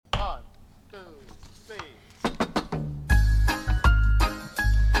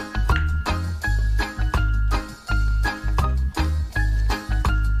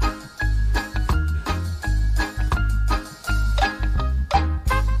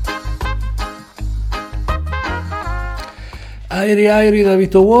Airi Airi da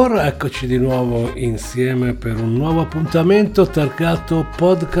Vitowar, eccoci di nuovo insieme per un nuovo appuntamento targato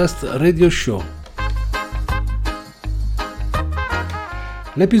Podcast Radio Show.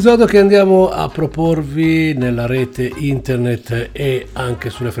 L'episodio che andiamo a proporvi nella rete internet e anche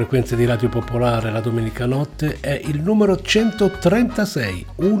sulle frequenze di Radio Popolare la domenica notte è il numero 136.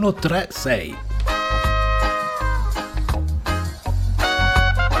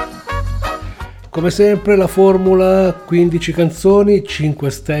 Come sempre la formula 15 canzoni, 5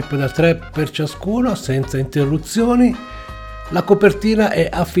 step da 3 per ciascuno, senza interruzioni. La copertina è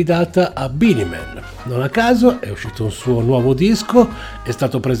affidata a Beenie Man. Non a caso è uscito un suo nuovo disco, è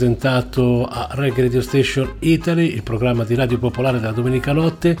stato presentato a Reggae Radio Station Italy, il programma di Radio Popolare della domenica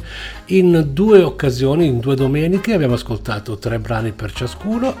notte, in 2 occasioni, in 2 domeniche. Abbiamo ascoltato 3 brani per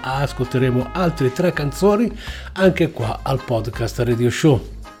ciascuno, ascolteremo altre 3 canzoni anche qua al Podcast Radio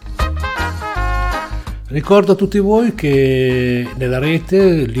Show. Ricordo a tutti voi che nella rete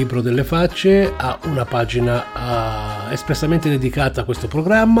il Libro delle Facce ha una pagina espressamente dedicata a questo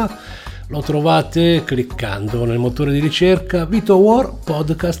programma. Lo trovate cliccando nel motore di ricerca Vitowar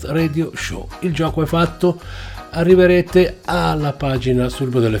Podcast Radio Show. Il gioco è fatto, arriverete alla pagina sul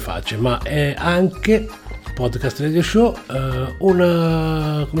Libro delle Facce, ma è anche Podcast Radio Show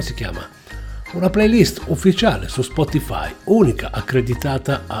una playlist ufficiale su Spotify, unica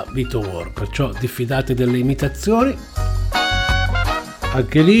accreditata a Vitowar, perciò diffidate delle imitazioni.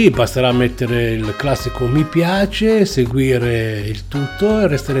 Anche lì basterà mettere il classico mi piace, seguire il tutto e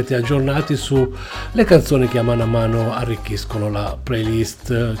resterete aggiornati sulle canzoni che a mano arricchiscono la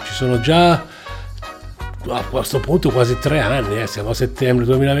playlist. Ci sono già a questo punto quasi 3 anni, siamo a settembre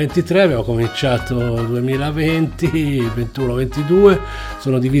 2023, abbiamo cominciato 2020, 21, 22,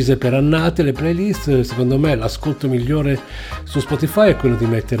 sono divise per annate le playlist. Secondo me l'ascolto migliore su Spotify è quello di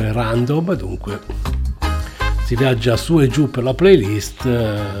mettere random, dunque si viaggia su e giù per la playlist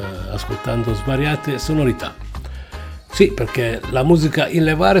ascoltando svariate sonorità. Sì, perché la musica in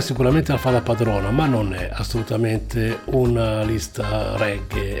levare sicuramente la fa da padrona, ma non è assolutamente una lista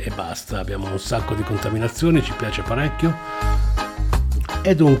reggae e basta. Abbiamo un sacco di contaminazioni, ci piace parecchio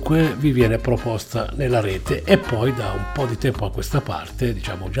e dunque vi viene proposta nella rete. E poi da un po' di tempo a questa parte,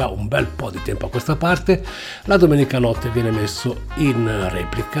 diciamo già un bel po' di tempo a questa parte, la domenica notte viene messo in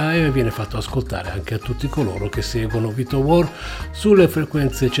replica e viene fatto ascoltare anche a tutti coloro che seguono Vitowar sulle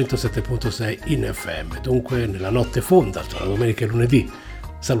frequenze 107.6 in FM. Dunque nella notte fonda tra la domenica e lunedì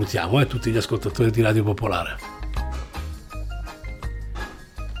salutiamo tutti gli ascoltatori di Radio Popolare.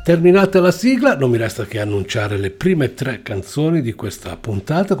 Terminata la sigla, non mi resta che annunciare le prime 3 canzoni di questa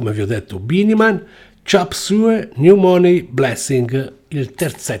puntata. Come vi ho detto, Beenie Man, Chop Suey, New Money, Blessing, il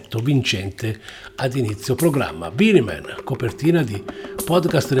terzetto vincente ad inizio programma. Beenie Man, copertina di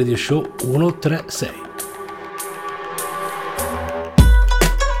Podcast Radio Show 136.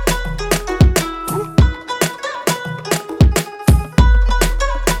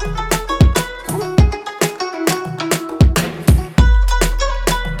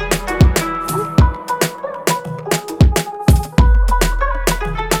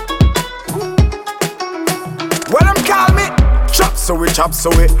 Chop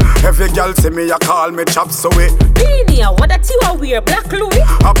suey. Every girl see me, you call me chop suey. Beenie, what that you a wear, Black Louis?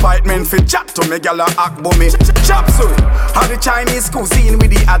 Appointment for chat to me, girl a act bummy. Chop suey. How the Chinese cuisine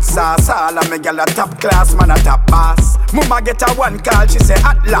with the hot sauce. All of me girl a top class, man a top boss. Mama get a one call, she say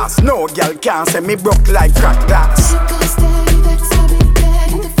at last. No girl can't say me broke like crack glass.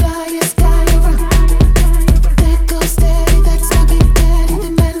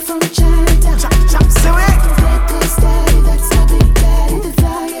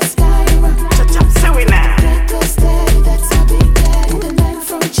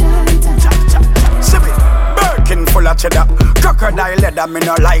 Cheddar. Crocodile leather, me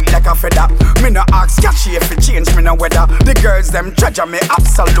no like a feather. Me no ask catchy if it change, me no weather. The girls them treasure me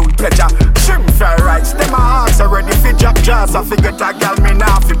absolute pleasure. Shrimp fry rice, them a ask already fi drop jars. I forget a gal, me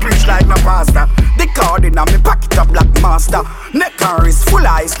now fi preach like no pastor. The card in a me pocket a black master. Neck and wrist full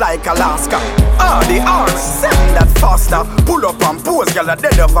ice like Alaska. All the arms, send that faster. Pull up and pose, gal a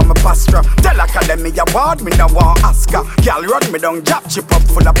dead over my pasture. Tell Academy award, me no want ask her. Gal run me down, drop chip up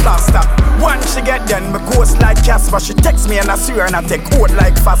full of plaster. Once she get done, me ghost like Casper. She text me and I swear and I take hold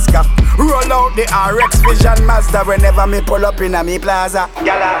like Fasca. Roll out the RX Vision Mazda whenever me pull up in a me plaza.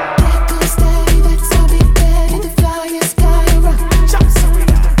 Gala.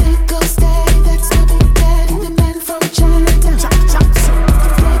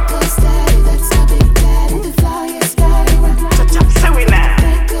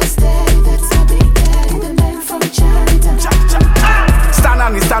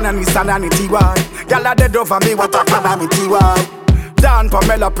 Stand on the T1. Gyal a dead over me, what a calamity, why? Dan,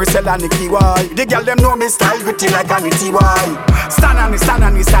 Pamela, Priscilla, Nikki, why? The girl them know me style gritty like a nitty, why? Stand on it,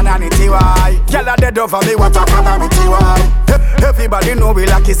 why? Gyal a dead over me, what a calamity, why? Everybody know we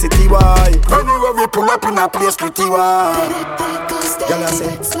like a city, why? Anywhere we pull up in a place, pretty, why? Gyal a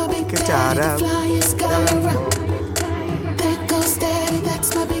say, get out of. There goes daddy,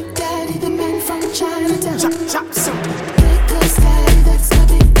 that's my big daddy, the man from Chinatown. Chop, chop, soup. There goes daddy, that's my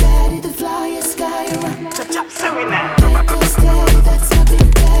big daddy, the flyest guy around. Chop, chop, soup in there. There goes daddy, that's my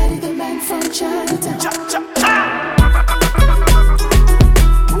big daddy, the man from Chinatown. Chop, chop, chop.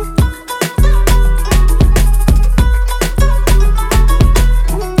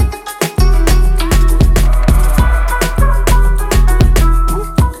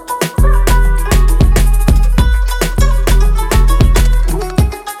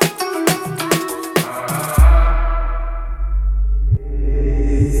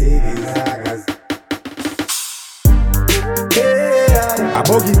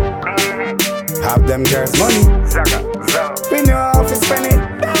 Boogie, have them girls money. Zaga, we know how to spend it.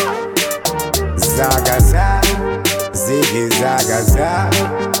 Zaga, ziggy, zaga,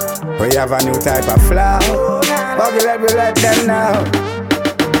 we have a new type of flow. Boogie, let them know.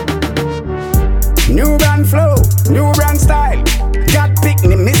 New brand flow, new brand style. Got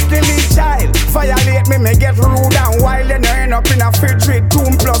picnic, mystery child. Violate me get rude and wild. And end up in a fridge with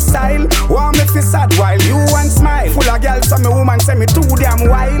 2 plus style. Want me fi sad while you want smile. Full of girls, so me woman say me too damn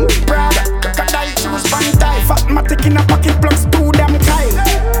wild. Brother, crocodile shoes, panty. Fatmatic in a pocket plugs, too damn kyle.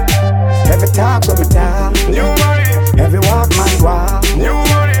 Every talk with me talk. New money. Every walk man walk. New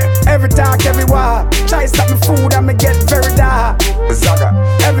money. Every talk, every walk. Try stop me food and me get very dark. Zaga.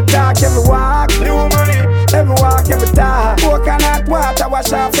 Every talk, every walk. New money. Every walk, every talk. Coconut water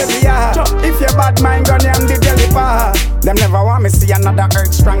wash off every yard. If your bad mind gone and the jelly bar. Them never want me see another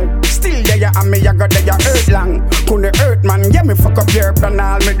earth strong. Still there and me I got there earth long. Couldn't hurt man, yeah me fuck up your plan.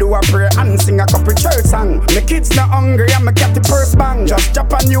 All me do a pray and sing a couple church song. Me kids not hungry and me got the purse bang. Just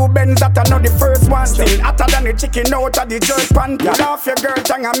chop a new Benz that I know the first one. Still hotter than the chicken out of the jerk pan. You laugh your girl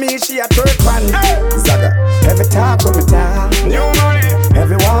tongue and me she a twerk pan. Zaga. Every talk with me talk. New money.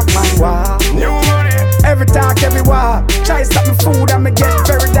 Every walk man walk. New money. Every talk, every walk. Try stop me food and me get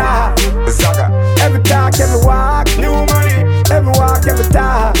very dark. Zaga. Every talk, every walk. New money. Every walk, every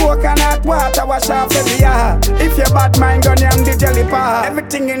talk. Coconut water wash off every yard. If your bad mind gone and the jelly part.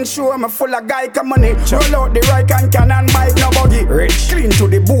 Everything in show me full of guy money. Roll out the right and can and bike no buggy. Rich, clean to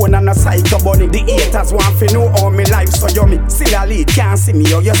the bone and a psycho bunny. The haters want to know how me life so yummy. Still a lead, can't see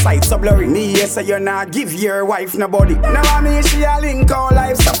me or your sight so blurry. Me yes say you not give your wife nobody. Now I mean she a link our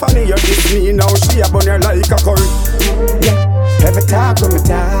life so funny. You diss me now she a bun her like a curry. Yeah, every talk with me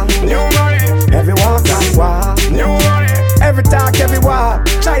talk. New money. Every walk and walk. New money. Every talk, every walk.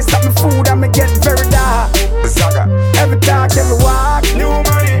 Try stop me food and me get very dark. Zaga. Every talk, every walk. New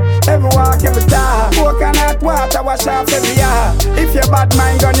money. Every walk, every talk. Coconut water wash off every yard. If your bad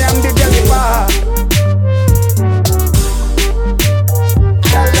mind gone and the jelly bar.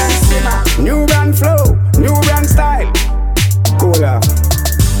 New brand flow, new brand style. Cola.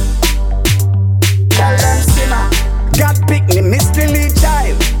 Got picnic, mystery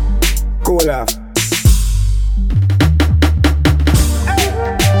child. Cola.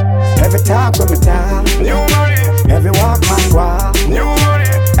 Every talk with me talk. New money. Every walk man walk. New money.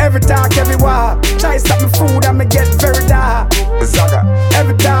 Every talk, every walk. Try stop me food and me get very dark. Zaga.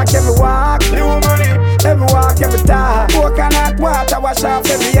 Every talk, every walk. New money. Every walk, every talk. Coconut water wash off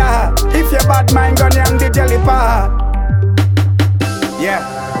every yard. If your bad mind gone and the jelly part.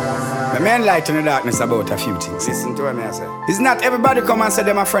 Yeah. The man light in the darkness about a few things. Listen to what I say. It's not everybody come and say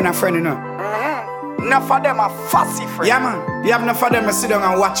them a friend, you know. Enough of them are fussy friends. Yeah man, you have enough of them to sit down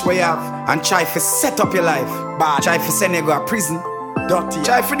and watch what you have and try to set up your life. But try to send you go to prison. Dirty.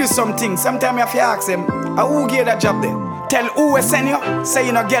 Try to do something. Sometimes you have to ask them, who gave that job there? Tell who will send you, say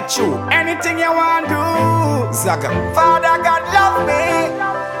you not get you. Anything you want to do. Zaga. Father God love me.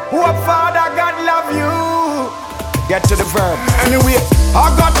 Hope Father God love you. Get to the verb. Anyway, I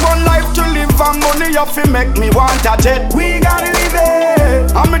got one life to live and money off to make me want a jet. We gotta live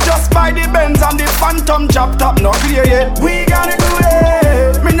it. I'ma just buy the Benz and the Phantom drop top not clear yet. We gotta do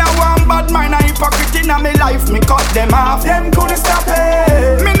it. Me now want bad mind and hypocrite in my life. Me cut them off, them couldn't stop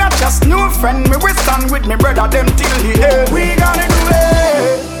it. Me not just new friend, me we stand with me brother them till the end. We gotta do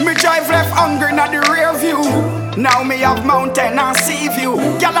it. Me drive left hungry not the rear view. Now me have mountain and sea view.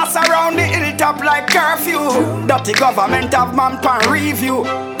 Galas around the hilltop like curfew. Dirty government have man pan review.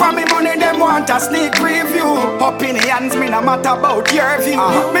 For me money them want a sneak review. Opinions me no matter about your view.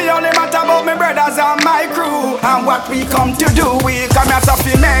 Me only matter about me brothers and my crew. And what we come to do, we come here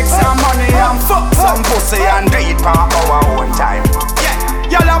to make some money and fuck some pussy and do it for our own time. Yeah,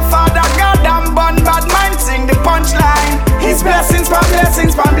 your love Father God and bun bad mind sing the punchline. His blessings from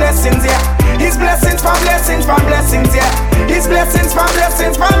blessings from blessings, yeah. His blessings from blessings from blessings, yeah. His blessings from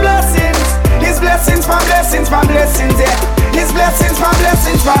blessings from blessings. His blessings from blessings from blessings, yeah. His blessings from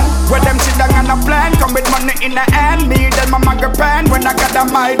blessings from. Where them sit down on a plan, come with money in the hand. Me then my mother pan when I got a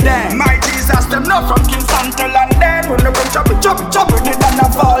my den. My Jesus, them not from Kingston to London. When they come chop it, it and I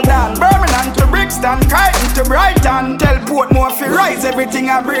fall down. Birmingham to Brixton, Crichton to Brighton. Tell Portmore fi rise, everything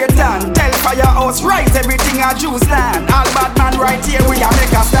I Brighton. Tell Firehouse rise, everything I Jews land. All bad man right here, we a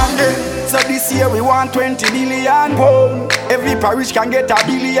make a stand. So this year we want 20 billion pound. Every parish can get a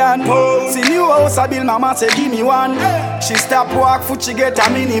billion pound. See new house I build, mama say give me one. She stop walk foot, she get a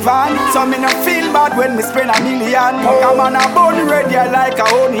minivan. So me no feel bad when me spend a million. Come on a bun ready like a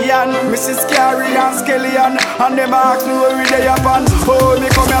onion. Mrs. Carrie and Skeleton, and them ask me where we dey upon. Oh, me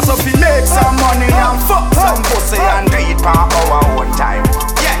come here so fi make some money and fuck some pussy and do it for our own time.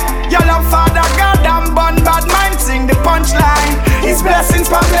 Yeah, your love Father God and bun bad mind sing the punchline. His blessings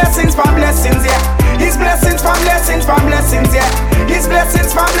from blessings from blessings, yeah. His blessings from blessings from blessings, yeah. His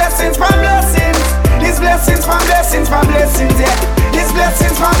blessings from blessings from blessings. His blessings from blessings from blessings, yeah. His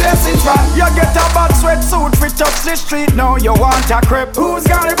blessings from blessings from. You get a bad sweatsuit fi touch the street, now you want a crepe. Who's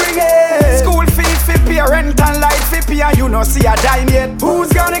gonna bring it? School fee fi parent and light fi pay, and you no see a dime yet.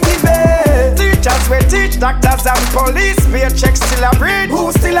 Who's gonna give it? Teachers will teach, doctors and police, paychecks still a breed.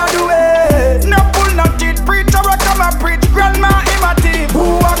 Who still a do it? No pull, no teeth, preacher will come and preach. Grandma him a team.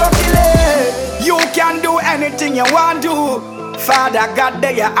 Who a go kill it? You can do anything you want to. Father God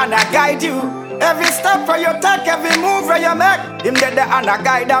there and I guide you. Every step for you take, every move for you make. Him there and I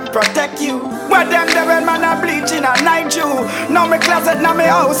guide and protect you. Where them the red man a bleaching a night you. Now my closet, now my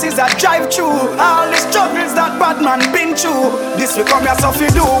house is a drive-through. All the struggles that bad man been through. This we come here so fi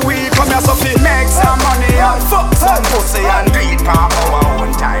do, we come here so fi make some money and fuck some pussy and do it for our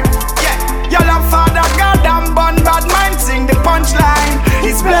own time. Yeah, your love Father God and bun bad mind sing the punchline.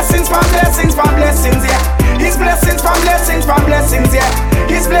 His blessings from blessings from blessings, yeah. His blessings from blessings from blessings, yeah.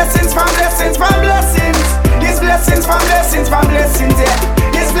 His blessings from blessings from blessings. His blessings from blessings from blessings,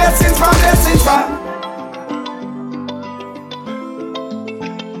 yeah. His blessings from blessings from.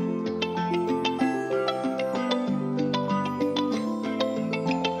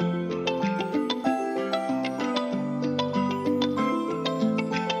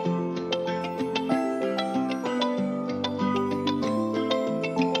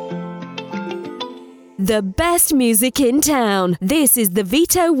 The best music in town. This is the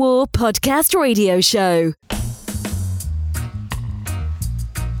Vitowar Podcast Radio Show.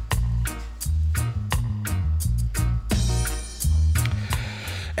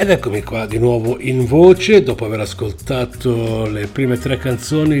 Ed eccomi qua di nuovo in voce dopo aver ascoltato le prime 3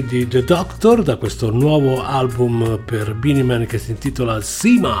 canzoni di The Doctor da questo nuovo album per Beenie Man che si intitola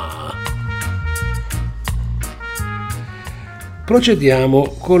Sima.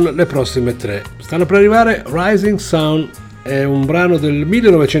 Procediamo con le prossime 3. Stanno per arrivare. Rising Sun è un brano del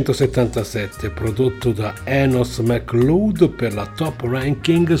 1977 prodotto da Enos McLeod per la Top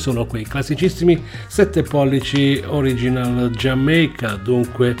Ranking. Sono quei classicissimi 7 pollici original Jamaica,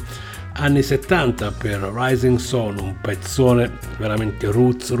 dunque anni 70 per Rising Sun, un pezzone veramente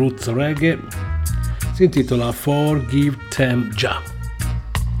roots reggae. Si intitola Forgive Them Jah.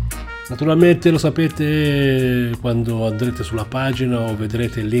 Naturalmente lo sapete quando andrete sulla pagina o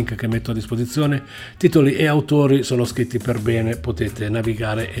vedrete il link che metto a disposizione, titoli e autori sono scritti per bene, potete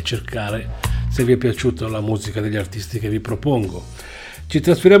navigare e cercare se vi è piaciuta la musica degli artisti che vi propongo. Ci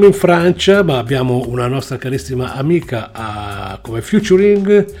trasferiamo in Francia, ma abbiamo una nostra carissima amica come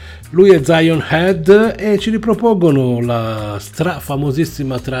featuring, lui è Zion Head e ci ripropongono la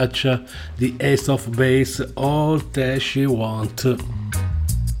famosissima traccia di Ace of Base, All That She Want.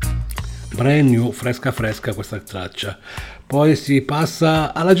 Brand new, fresca questa traccia. Poi si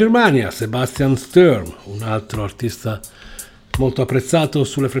passa alla Germania, Sebastian Sturm, un altro artista molto apprezzato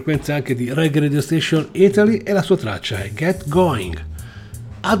sulle frequenze anche di Reggae Radio Station Italy, e la sua traccia è Get Going.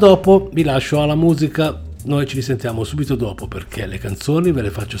 A dopo, vi lascio alla musica, noi ci risentiamo subito dopo perché le canzoni ve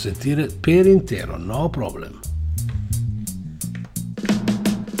le faccio sentire per intero, no problem.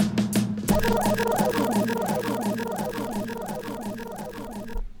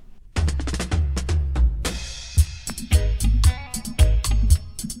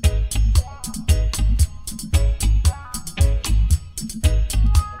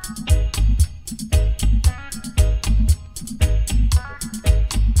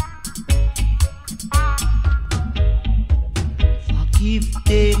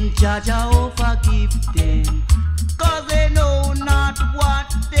 Jaja, oh forgive them, 'cause they know not what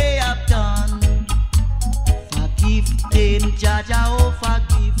they have done.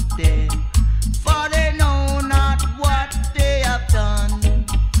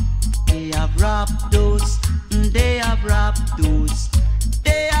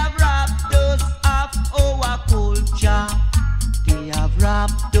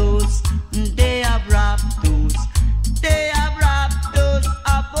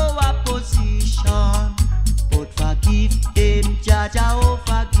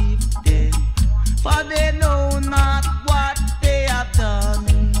 forgive them, for they know not what they have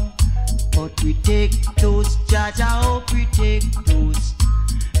done. But protect those, Jaja, oh protect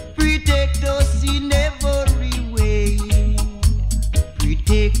those in every way.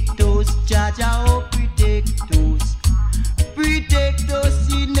 Protect those, Jaja, oh protect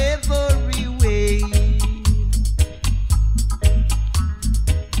those in every way.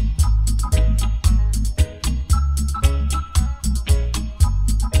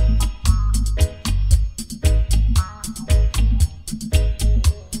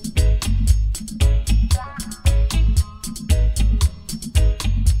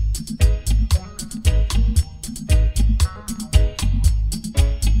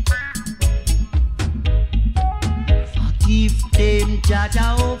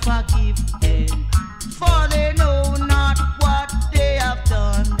 Jaja, oh forgive them, for they know not what they have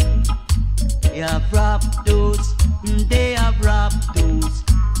done. They have robbed those, they have robbed those,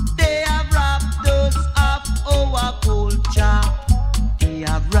 they have robbed those of our culture. They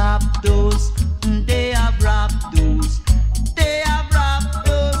have robbed those, they have robbed those, they have robbed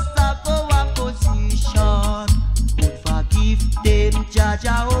those of our position. But forgive them,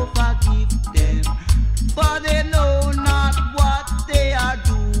 Jaja, oh forgive them, for they know not what they are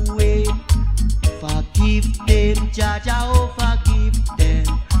doing. Forgive them, Jaja, oh forgive them,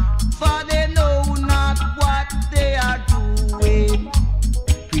 for they know not what they are doing.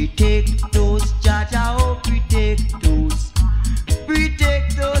 Protect those, Jaja, oh protect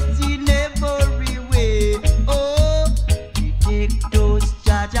those in every way. Oh, protect those,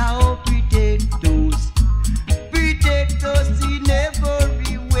 Jaja, oh protect those in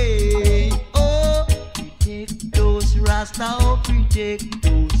every way. Oh, protect those, Rasta, oh protect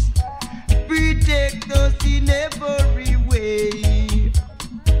those in every way.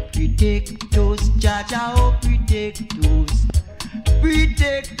 Protect those, Jaja, oh protect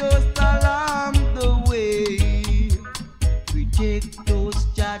those along the way. Protect those,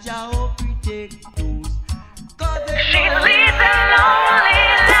 Jaja, oh protect those. She leads a lonely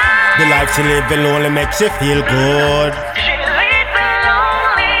life. The life she live alone only makes you feel good. She leads a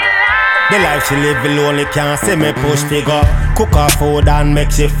lonely life. The life she live alone only can't see me push figure. Cook her food and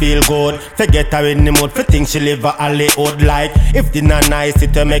makes you feel good. Forget her in the mood for things she live a Hollywood like. If dinner nice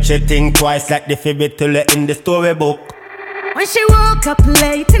it makes you think twice like the favorite to let in the storybook. When she woke up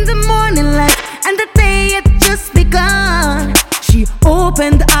late in the morning light and the day had just begun, she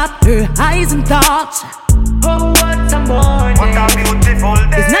opened up her eyes and thought, oh, what a morning. What a beautiful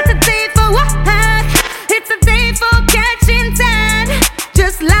day. It's not a day for work, it's a day for catching tan.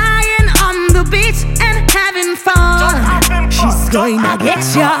 Just lying on the beach and having fun. She's gonna get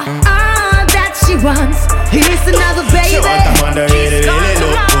ya all that she wants. Here's another baby. She want a man that really, really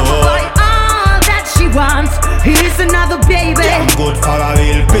look good. All that she wants. Here's another baby. Yeah, I'm good for a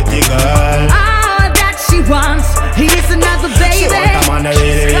real pretty girl. All that she wants. Here's another baby. She want a man that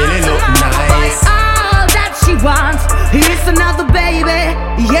really, really look nice. All that she wants. Here's another baby.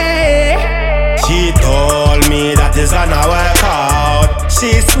 Yeah. She told me that it's gonna work out.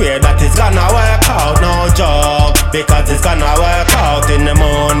 She swear that it's gonna work out, no joke. Because it's gonna work out in the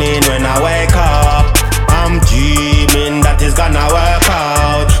morning when I wake up. I'm dreaming that it's gonna work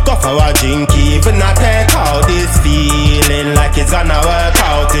out. Go for a drink, even a take out. This feeling like it's gonna work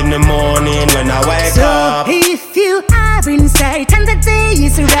out in the morning when I wake up. So if you are in sight and the day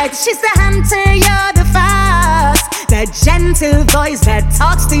is right, she's the hunter, you're the fox. That gentle voice that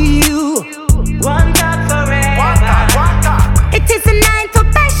talks to you. One God forever. It is a night for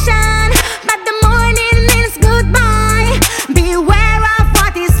passion, but the morning means goodbye. Beware of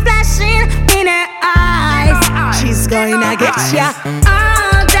what is flashing in her eyes. She's gonna get ya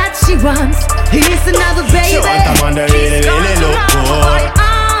all that she wants. Here's another baby. She want a man that really, really look good.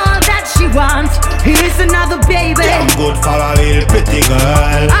 All that she wants. Here's another baby. Yeah, I'm good for a real pretty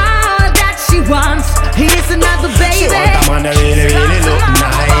girl. All that she wants. Here's another baby. She want a man that really, really look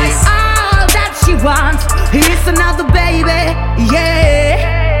nice. All that she wants. Here's another baby.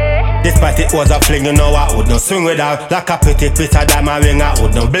 Yeah. Despite it was a fling, you know I would not swing with her. Like a pretty piece of diamond ring, I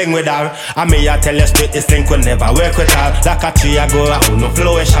would not bling with her. And me I tell you straight, this link will never work with her. Like a tree I go, I would not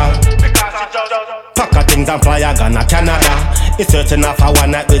flourish her. Pack her things and fly a gun to Canada. It's searching off a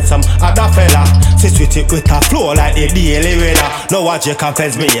one night with some other fella. She switch it with her flow like the daily weather. No one Jake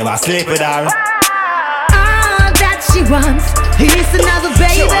confess me ever sleep with her. All that she wants. Here's another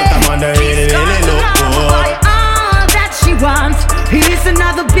baby. She want a man that really, really look good. All that she wants. Here's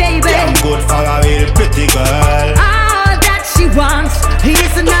another baby. Yeah, I'm good for a real pretty girl. All that she wants.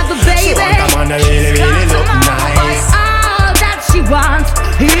 Here's another baby. She want a man that really, really look nice. All that she wants.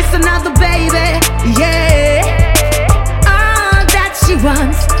 Here's another baby. Yeah. All that she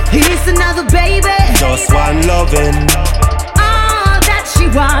wants. He's another baby. Just one loving. All that she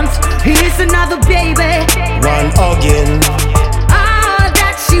wants. He's another baby. One hugging. All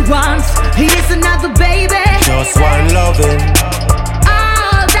that she wants. He's another baby. Just one loving.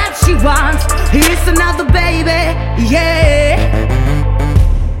 All that she wants. He's another baby. Yeah.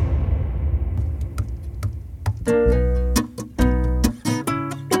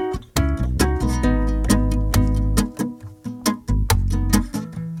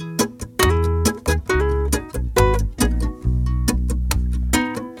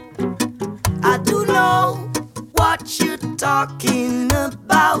 I do know what you're talking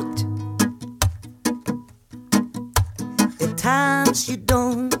about. At times you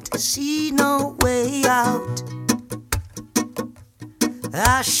don't see no way out.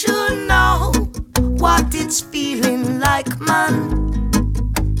 I should know what it's feeling like, man.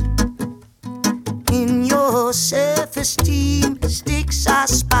 In your self-esteem sticks a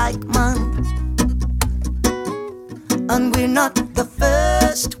spike, man. And we're not the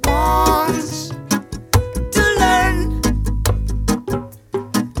first ones to learn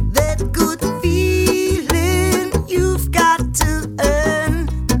that good feeling you've got to earn.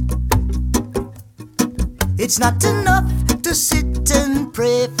 It's not enough to sit and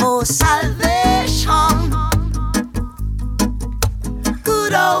pray for salvation.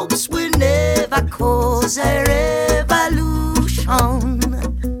 Good hopes will never cause a revolution.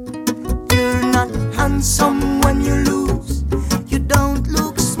 You're not handsome when you lose. You don't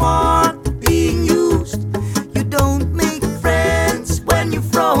look smart being used. You don't make friends when you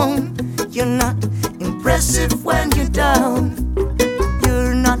frown. You're not impressive when you're down.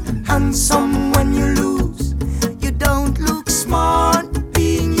 You're not handsome when you lose. You don't look smart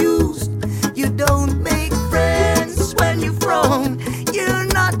being used. You don't make friends when you frown. You're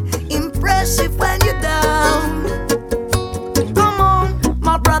not impressive when you're down. Come on,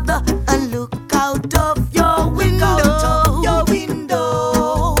 my brother, and look out of your window.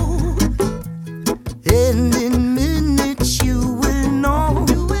 And in minutes you will know.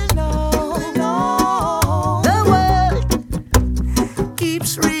 The world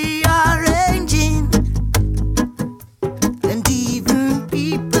keeps rearranging, and even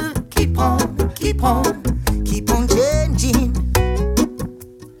people keep on changing.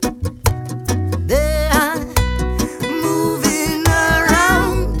 They are moving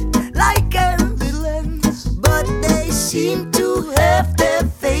around like ambulance, but they seem to have their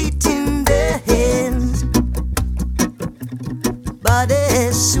fate in their hands. But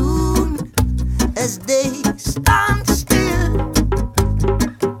as soon as they stand still,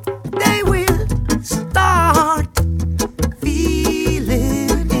 they will start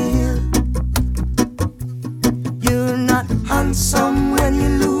feeling ill. You're not handsome when you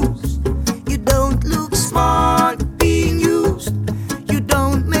lose. You don't look smart being used. You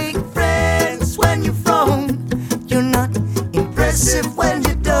don't make friends when you frown. You're not impressive when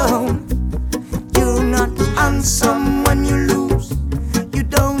you're down. You're not handsome when you lose. You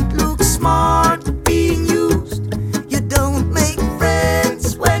don't look smart being used. You don't make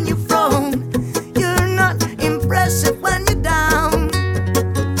friends when you frown. You're not impressive when you're down.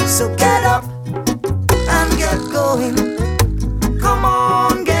 So get up and get going. Come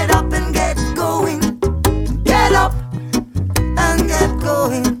on, get up and get going. Get up and get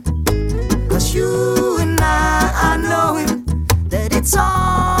going. 'Cause you and I are knowing that it's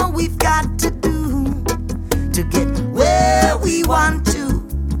all we've got to do to get where we want to.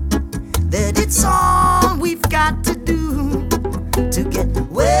 That it's all we've got to do to get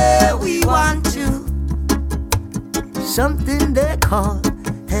where we want to. Something they call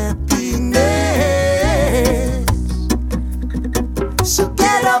happiness. So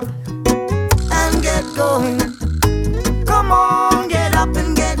get up and get going. Come on, get up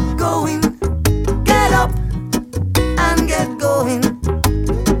and get going. Get up and get going.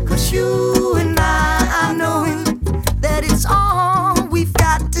 'Cause you and I are knowing that it's all we've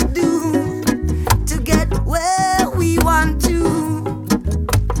got to do to get where we want to.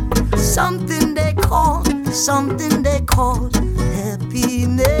 Something they call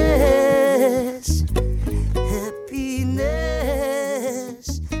happiness.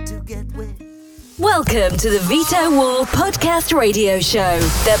 Happiness to get where. Welcome to the Vitowar Podcast Radio Show.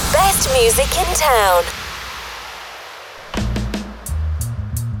 The best music in town.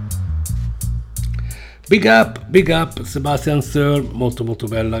 Big up, Sebastian Sir, molto molto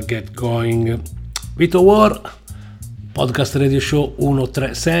bella, Get Going. Vitowar, Podcast Radio Show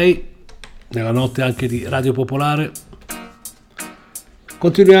 136, nella notte anche di Radio Popolare.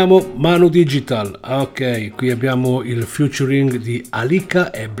 Continuiamo, Manu Digital. Ok, qui abbiamo il featuring di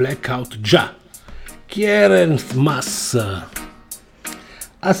Alika e Blackout Già. Kieran Mas.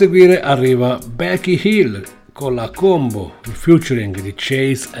 A seguire arriva Becky Hill con la combo, il featuring di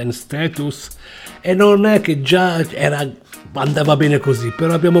Chase and Status, e non è che già andava bene così,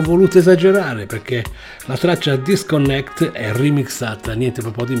 però abbiamo voluto esagerare perché la traccia Disconnect è remixata niente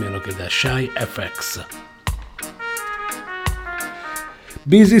proprio di meno che da Shy FX.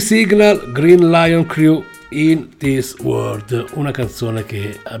 Busy Signal, Green Lion Crew, In This World, una canzone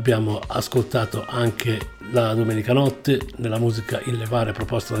che abbiamo ascoltato anche la domenica notte nella musica in levare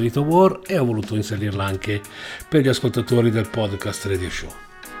proposta da Vitowar e ho voluto inserirla anche per gli ascoltatori del podcast Radio Show.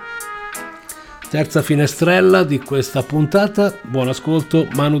 Terza finestrella di questa puntata, buon ascolto,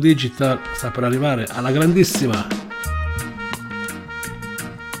 Manu Digital sta per arrivare alla grandissima.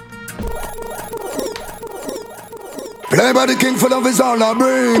 Play by the king for love is all I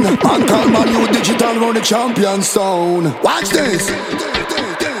bring. Man call Manu Digital round the champion stone. Watch this.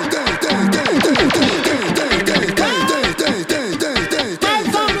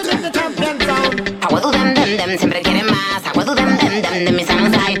 Aguadu dem dem dem siempre quieren más. Aguadu dem dem dem de mis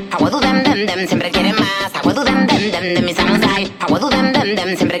manos hay. Aguadu dem dem dem siempre quieren más. Aguadu dem dem dem de mis manos hay. Aguadu dem dem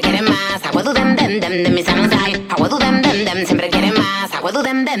dem siempre quieren más. Aguadu dem dem dem de mis manos hay. Aguadu dem dem dem siempre quieren más. Aguadu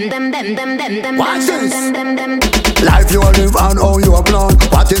dem dem dem dem dem dem dem dem dem. Life you a live and how you a plan.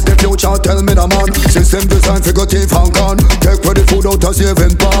 What is the future? Tell me the man. System design figure thief and gun. Take for the food out of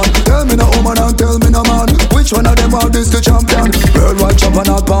saving pan. Tell me the woman and tell me the man. Which one of them are this the champion? Worldwide champion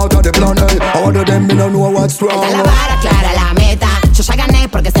not part of the plan. Hey, all of them me no know what's wrong. Esta es la vara, clara la meta. Yo ya gané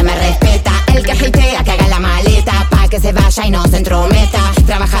porque se me respeta. El que hatea que haga la maleta pa' que se vaya y no se entrometa.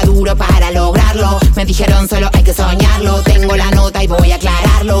 Trabaja duro para lograrlo. Me dijeron solo hay que soñarlo. Tengo la nota y voy a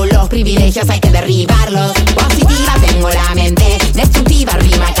aclararlo. Los privilegios hay que derribarlos. Positiva tengo la mente, destructiva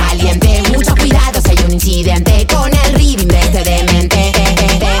rima caliente. Mucho cuidado si hay un incidente con el rhythm de este demente.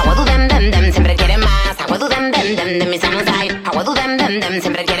 Aguadu dem dem dem siempre quieren más. Aguadu dem dem dem de mis manos hay. Aguadu dem dem dem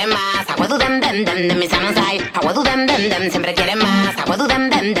siempre quieren más. Aguadu dem dem dem de mis manos hay. Aguadu dem dem dem siempre quieren más. Aguadu dem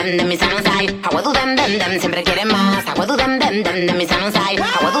dem dem de mis manos hay. Aguadu dem dem dem siempre quieren más. Aguadu dem dem dem de mis manos hay.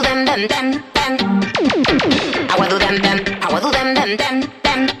 Aguadu dem dem dem dem. Aguadu dem dem. Aguadu dem dem dem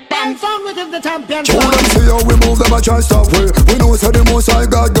dem. Song with the champion. Show them see how we move them a try stop we. We know say the most I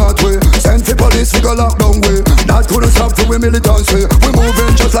got way. Send for police we go lock down way. That couldn't stop for we militancy. We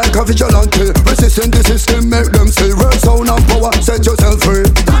moving just like a vigilante. Resisting the system make them say. Real sound and power set yourself free.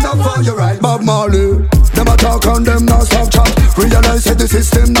 Stand up for your right Bob Marley. Them a talk and them not stop chat. Realize that the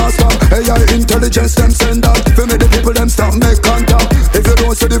system not stop. AI intelligence them send out. For me the people them stop make contact. If you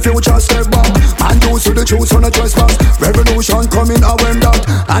don't see the future step back. And you see the truth on a trespass. Revolution coming I when that.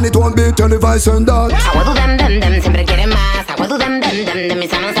 And it won't be televised and that. Aguadu dem dem dem siempre quieren más. Aguadu dem dem dem de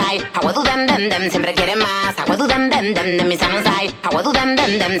mis manos hay. Aguadu dem dem dem siempre quieren más. Aguadu dem dem dem de mis manos hay. Aguadu dem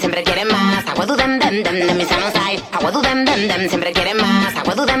dem dem siempre quieren más. Aguadu dem dem dem de mis manos hay. Aguadu dem dem dem siempre quieren más.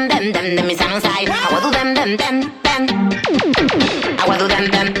 Aguadu dem dem dem de mis manos hay. Aguadu dem dem dem dem. Aguadu dem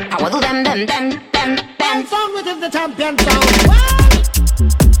dem. Aguadu dem dem dem dem dem. Song with the champion sound.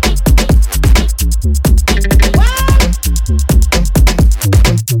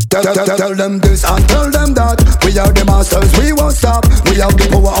 Tell them this and tell them that. We are the masters, we won't stop. We have the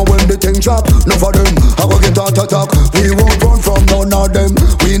power and when the thing drop. None for them, I will get out attack. We won't run from none of them.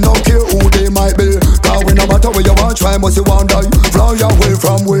 We don't care who they might be. Cause we no matter where you want, try must you want die. Fly away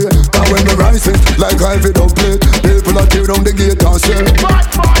from we. Cause when we rise it, like Ivy don't play. People are tear down the gate and say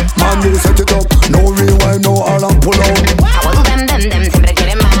man you set it up, no rewind, no alarm pull out. Aguadu dem dem dem siempre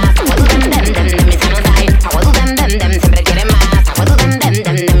quieren más. Aguadu dem dem dem de mis manos hay. Aguadu dem dem dem siempre quieren más. Aguadu dem dem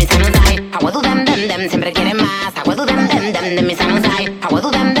dem de mis manos hay. Aguadu dem dem dem siempre quieren más. Aguadu dem dem dem de mis manos hay. Aguadu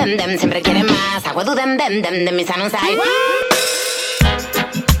dem dem dem siempre quieren más. Aguadu dem dem dem de mis manos hay.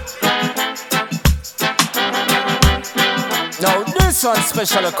 Now this one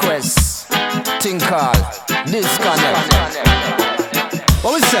special request. Thing called Disconnect.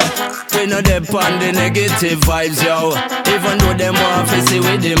 What we say? We know them on the negative vibes, yo. Even though them want to see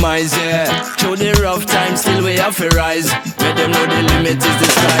we demise, yeah. Through the rough times, still we have to rise. Let them know the limit is the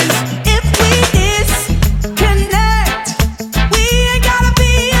skies. If we disconnect, we ain't gotta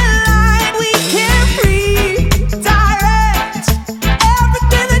be aligned. We can redirect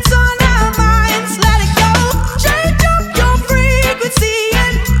everything that's on our minds. Let it go. Change up your frequency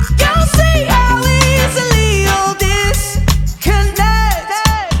and you'll see how easily you'll disconnect.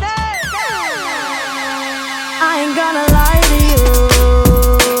 I ain't gonna lie to you,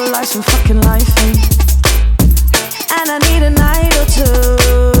 life's been fucking lifing, and I need a night or two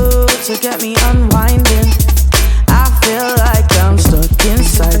to get me unwinding. I feel like I'm stuck in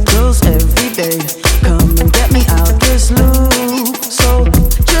cycles every day. Come and get me out this loop. So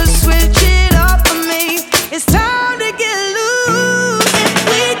just switch it up for me. It's time to get loose. If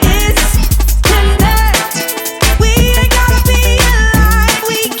we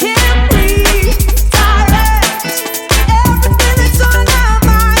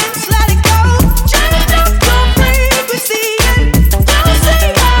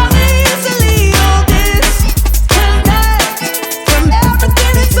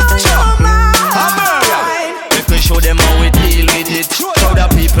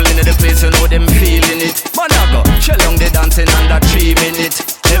dreaming it.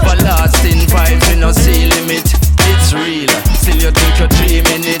 Everlasting vibes, we no see limit. It's real, still you think you're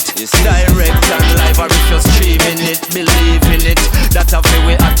dreaming it. Direct and live, or if you're streaming it, believe in it. That's a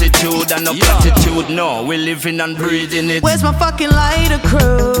very attitude and no platitude. No, we living and breathing it. Where's my fucking lighter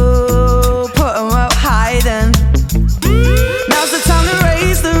crew? Put 'em up high then. Now's the time to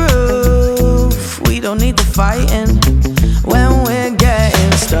raise the roof. We don't need the fighting. When we're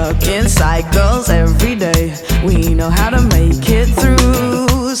getting stuck in cycles every day, we know how to make it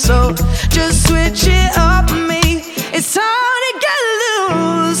through. So just switch it up for me. It's time to get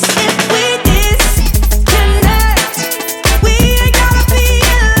loose. If we disconnect, we ain't gotta be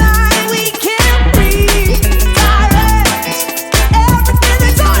in line. We can redirect everything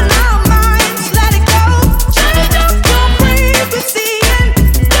that's on our minds. Let it go. Change up your frequency and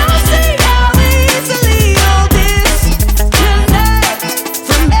you'll see how easily you'll disconnect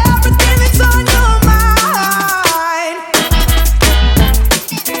from everything that's on your mind.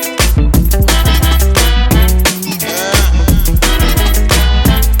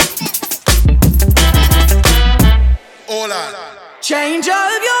 Change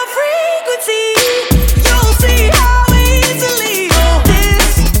up your frequency. You'll see how easily you'll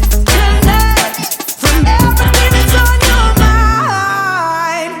disconnect from everything that's on your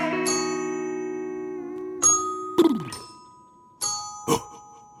mind.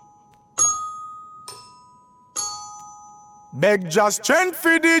 Beg just strength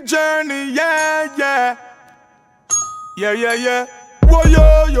for the journey, yeah, yeah. Yeah, yeah, yeah. Whoa,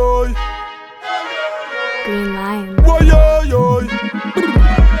 yo, yo. Green Lion. Whoa, yo, yo.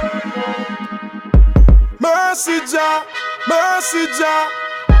 Mercy, Jah, mercy, Jah.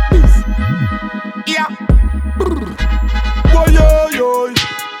 Yeah. Whoa, yo, yo.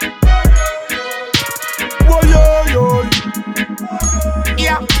 Whoa, yo, yo.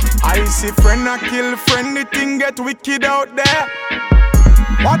 Yeah. I see friend a kill friend, the thing get wicked out there.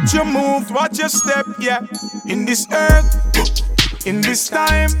 Watch your move, watch your step, yeah. In this earth, in this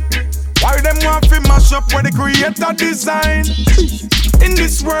time, why them want to mash up where the creator design? In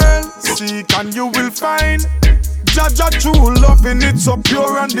this world, seek and you will find Jah true love in it so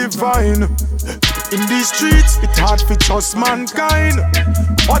pure and divine. In these streets, it's hard to trust mankind.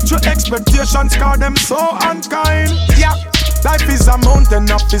 Watch your expectations, cause them so unkind. Yeah. Life is a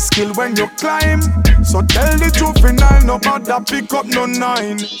mountain of the skill when you climb. So tell the truth in all, no bother pick up no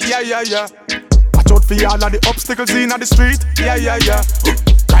 9. Yeah, yeah, yeah. Watch out for all of the obstacles in the street. Yeah, yeah, yeah.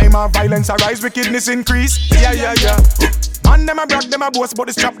 Crime and violence arise, wickedness increase. Yeah, yeah, yeah. Man them a brag, them a boast, but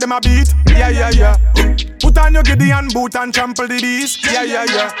the strap them a beat. Yeah, yeah, yeah. Put on your Gideon boot and trample the D's. Yeah, yeah,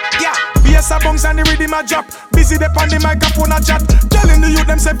 yeah. Yeah. Bass a bounce and the rhythm a drop. Busy dep on the microphone a chat. Telling the youth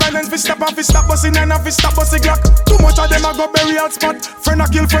them say violence fi stop and fi stop us in and fi stop us in Glock. Too much of them a go burial spot. Friend a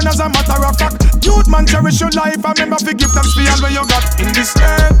kill friend as a matter of fact. Youth man cherish your life and remember fi give thanks fi all where you got. In this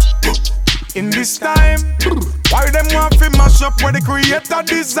earth, in this time, why them want fi mash up where the creator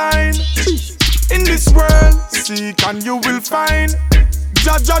design? In this world, seek and you will find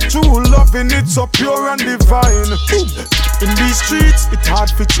Jah true love in it so pure and divine. In these streets, it's hard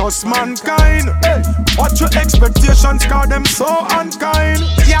to trust mankind. Watch your expectations, cause them so unkind.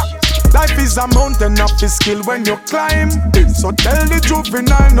 Yeah. Life is a mountain of the skill when you climb. So tell the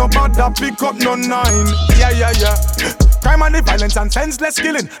juvenile, no bother pick up no 9. Yeah, yeah, yeah. Crime and the violence and senseless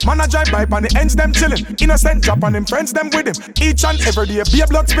killing. Man a drive by and the ends them chilling. Innocent drop and them friends them with him. Each and every day be a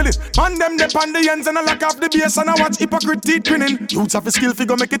blood spilling. Man them dip on the ends and a lock off the base and I watch hypocrite teeth grinning. Youths have a skill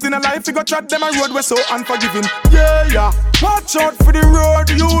figure make it in a life. Figure trot them a road we're so unforgiving. Yeah, yeah. Watch out for the road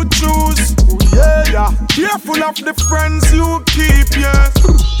you choose. Ooh, yeah, yeah. Careful of the friends you keep, yeah.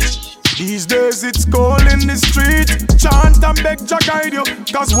 These days it's cold in the street. Chant and beg Jah guide you,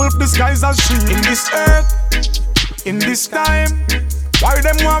 cause wolf disguise as sheep. In this earth, in this time, why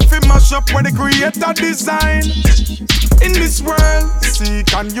them want to mash up where the creator design? In this world,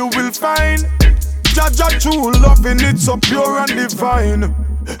 seek and you will find Jah true love in it so pure and divine.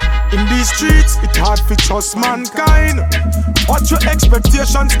 In these streets, it's hard to trust mankind. Watch your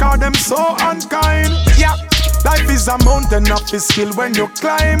expectations, cause them so unkind. Yeah. Life is a mountain of the skill when you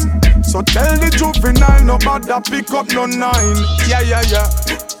climb. So tell the juvenile, no bother pick up no 9. Yeah, yeah, yeah.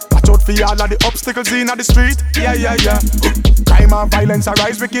 Watch out for all of the obstacles in the street. Yeah, yeah, yeah. Crime and violence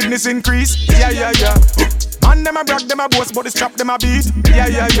arise, wickedness increase. Yeah, yeah, yeah. Man them a brag, them a boast, but the strap them a beat. Yeah,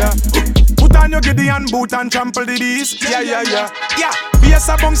 yeah, yeah. Put on your Gideon boot and trample the D's. Yeah, yeah, yeah. Yeah. Bass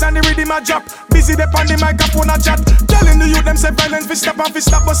a bounce and the rhythm a drop. Busy dep on the microphone a chat. Telling the youth them say violence fi stop and fi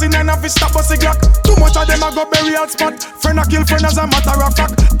stop us in and fi stop us in Glock. Too much of them a go burial spot. Friend a kill friend as a matter of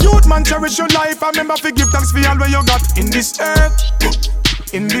fact. Youth man cherish your life and remember fi give thanks fi all where you got. In this earth,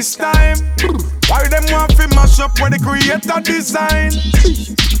 in this time. Why them want to mash up when they create a design?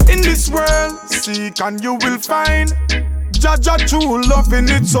 In this world, seek and you will find Jaja true loving,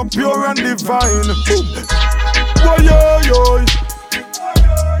 it's so pure and divine. Woy yo yo,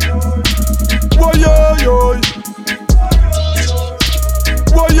 woy yo yo,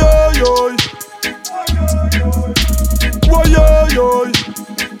 woy yo yo, woy yo yo.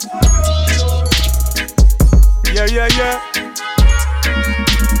 Yeah, yeah, yeah.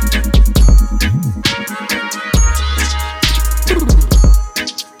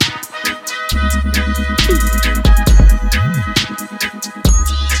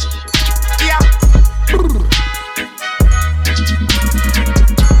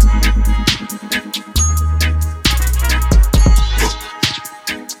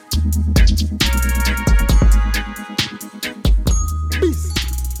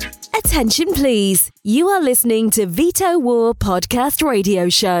 Attention please. You are listening to Vitowar Podcast Radio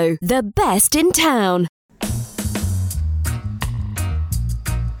Show, the best in town.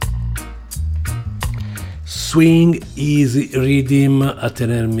 Swing, easy rhythm a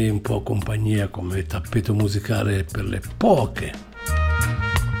tenermi un po' compagnia come tappeto musicale per le poche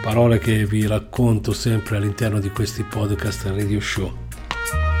parole che vi racconto sempre all'interno di questi podcast radio show.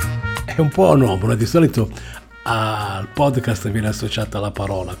 È un po' anomalo, di solito al podcast viene associata la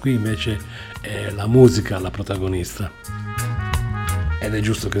parola, qui invece è la musica la protagonista ed è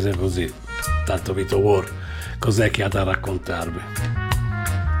giusto che sia così, tanto Vitowar cos'è che ha da raccontarvi?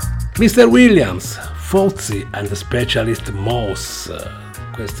 Mr. Williams, Fozzy and the Specialist Moss,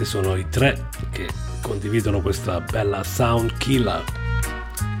 questi sono i tre che condividono questa bella sound killer.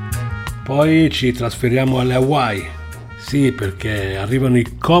 Poi ci trasferiamo alle Hawaii. Sì, perché arrivano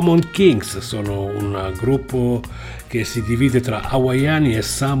i Common Kings, sono un gruppo che si divide tra hawaiani e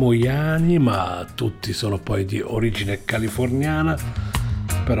samoiani, ma tutti sono poi di origine californiana,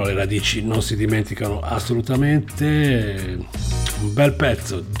 però le radici non si dimenticano assolutamente. Un bel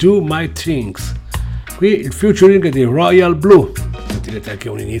pezzo, Do My Things. Qui il featuring di Royal Blue, sentirete anche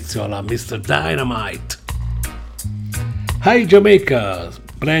un inizio alla Mr. Dynamite. Hi Jamaica,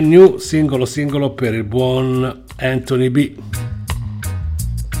 brand new singolo per il buon Anthony B.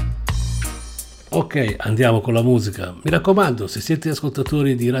 Ok, andiamo con la musica. Mi raccomando, se siete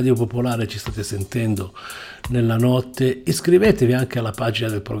ascoltatori di Radio Popolare e ci state sentendo nella notte, iscrivetevi anche alla pagina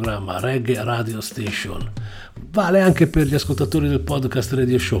del programma Reggae Radio Station. Vale anche per gli ascoltatori del podcast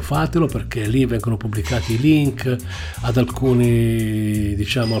Radio Show, fatelo perché lì vengono pubblicati i link ad alcune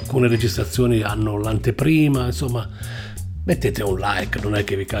registrazioni hanno l'anteprima, insomma, mettete un like, non è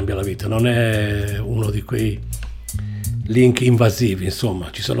che vi cambia la vita, non è uno di quei link invasivi, insomma,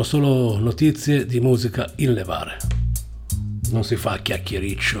 ci sono solo notizie di musica in levare, non si fa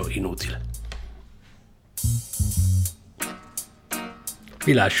chiacchiericcio inutile.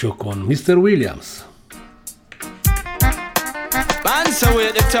 Vi lascio con Mr. Williams. Man, so we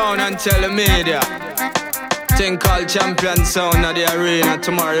at the town and tell the media. Thing called champion sound at the arena.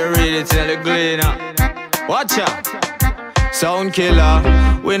 Tomorrow you read it in the Gleaner. Watch out. Sound killer,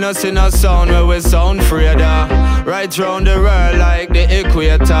 we no see no sound where we sound fraider. Right round the world like the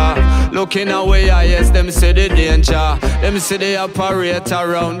equator. Looking away, yes, them see the danger. Them see the operator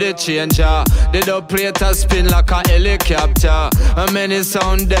around the changer. The operator spin like a helicopter. And many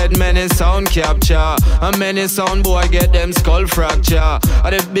sound dead, many sound capture. And many sound boy get them skull fracture.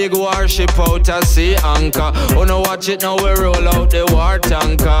 And the big warship out at sea anchor. Oh no, watch it now, we roll out the war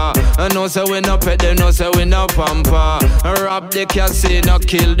tanker. And no say we no pet them, no say we no pamper. And rob the casino,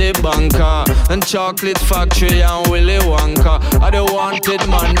 kill the banker. And chocolate factory and Willy Wonka. I the wanted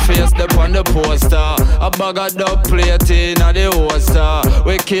man face up on the poster. A bag of dub plate in a the hoster.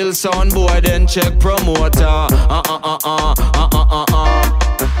 We kill sound boy then check promoter. A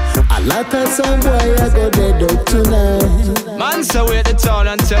lot of sound boy I go dead up tonight. Man say we at the town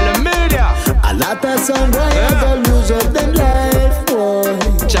and tell the media. A lot of sound boy I go lose up them life,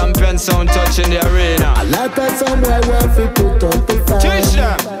 boy. Champion sound touching the arena. A lot of sound boy want to put up the fight.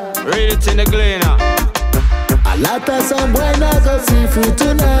 Tisha, read it in the Gleaner. A lot of some boy not go see food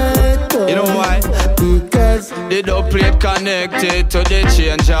tonight, boy. You know why? Because the dub plate connected to the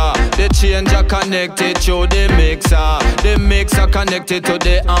changer. The changer connected to the mixer. The mixer connected to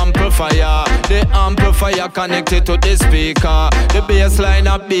the amplifier. The amplifier connected to the speaker. The bass line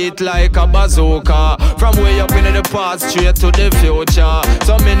a beat like a bazooka. From way up in the past straight to the future.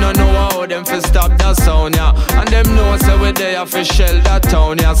 So me no know how them fi stop that sound, yeah. And them know say we there fi shell that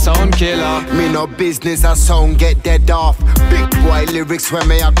town, yeah. Sound killer. Me no business a sound get dead off. Big boy lyrics when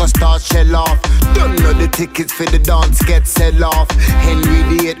me I go start shell off. Don't know the tickets for the dance get sell off. Henry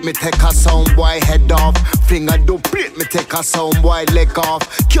the 8, me take a sound boy head off. Finger do plate, me take a sound boy leg off.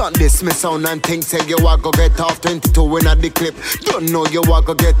 Can't diss me sound and think say you a go get off. 22 in the clip, don't know you a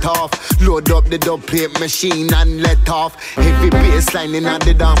go get off. Load up the dub plate machine and let off. Heavy bassline in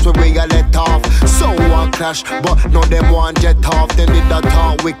the dance where we a let off. So one clash, but no them want jet off. Them did that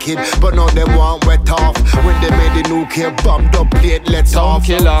talk wicked, but no them want wet off. When they made the nuclear bomb, dub plate let off.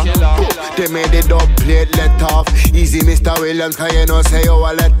 Killer. They made the dub plate let off. Easy Mr. Williams, can you know say you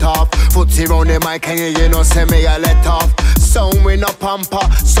a let off. Footsie round the mic, can you know say me a let off. Sound with no pamper,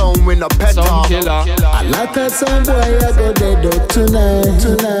 sound with no pet off. A lot of some boy I go dead up tonight.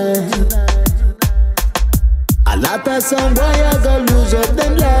 A lot of some boy I go lose up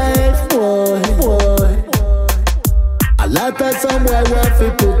them life, boy. A lot of some boy want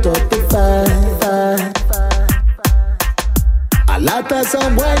to put up the fight. A lot of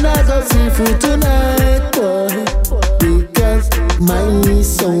some boy not go see food tonight, boy. Because my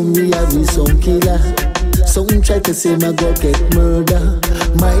sound me a be some killer. Some try to say my go get murder.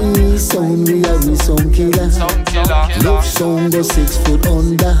 My sound me a be some killer. Love sound go 6 foot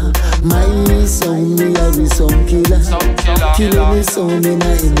under. My sound me a be some killer. Killing me sound in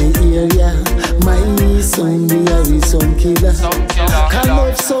the area. My sound me a be some killer. Can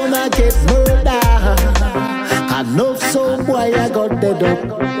love sound I get murder. Enough sound boy I got dead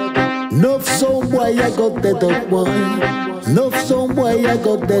up. Enough sound boy I got dead up, boy. Enough sound boy I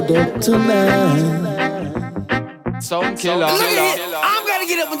got dead up tonight. Sound killer. Look at here. I'm gonna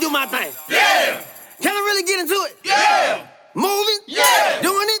get up and do my thing. Yeah. Can I really get into it? Yeah. Moving? Yeah.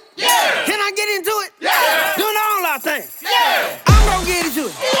 Doing it? Yeah. Can I get into it? Yeah. Doing all our things? Yeah. I'm gonna get into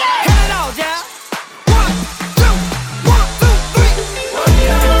it. Yeah. Cut it all, y'all.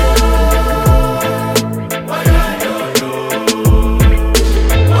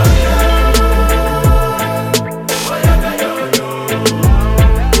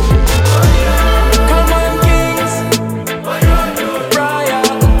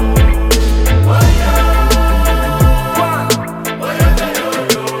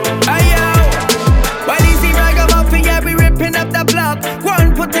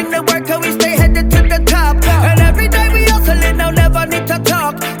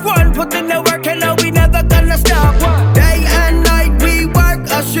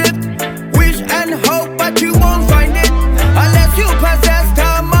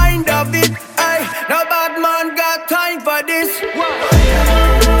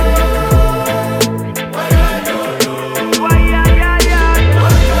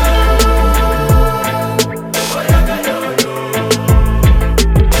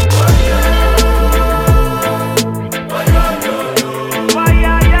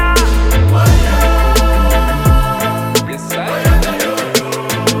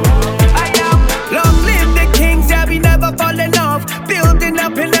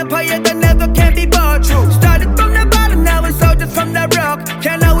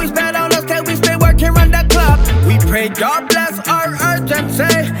 1, God bless our urgency,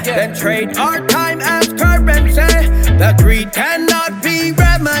 then trade our time as currency. The greed cannot be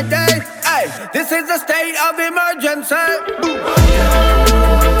remedied. Ay, this is a state of emergency.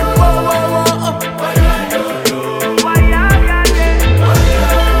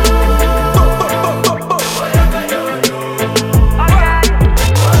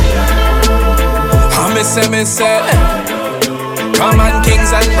 Me say, come on,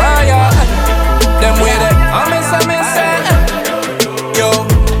 kings and Brian. Them with it. Me say, yo.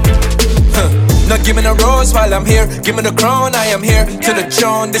 Now give me the rose while I'm here. Give me the crown, I am here. To the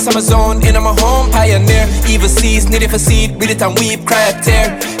throne, this is my zone. In my home, pioneer. Evil seas, need it for seed. Read it and weep, cry a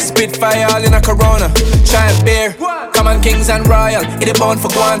tear. Spit fire all in a corona. Try and bear. Come on, kings and royal. It is born for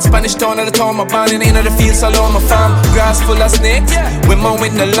Guan. Spanish town of the town. My band in the field, so alone my farm. Grass full of snakes. We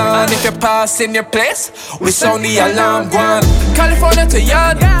mowing the lawn. If you pass in your place, we sound the alarm. Guan. California to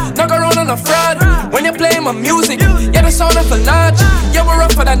yard. Not go round on a fraud. When you play my music, yeah, the sound of a large. Yeah, we're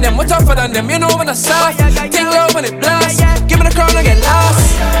rougher than them, we're tougher than them. You know when I soft. Ting low when it blasts. Give me the crown, I get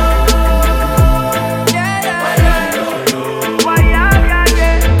lost.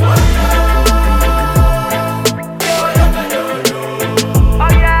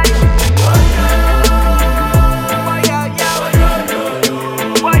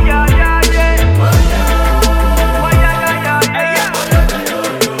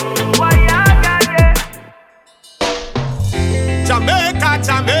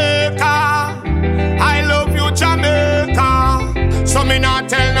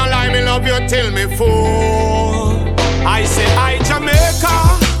 Till me fall. I say, hi Jamaica,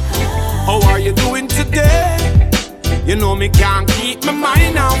 how are you doing today? You know me can't keep my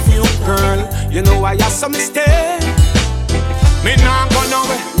mind off you, girl. You know I have some mistake. Me not go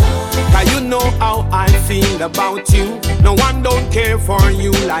nowhere. Cause you know how I feel about you. No one don't care for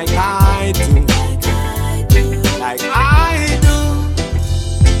you like I do. Like I do.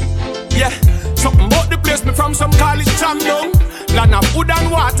 Yeah, something about the place me from, some call it jam down. Land of wood and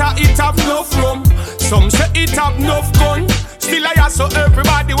water, it have enough rum. Some say it have enough gun. Still I so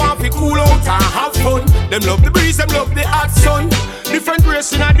everybody want to cool out and have fun. Them love the breeze, them love the hot sun. Different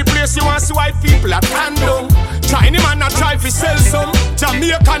race in the place, you want to see white people at hand down. Chinese man a try to sell some.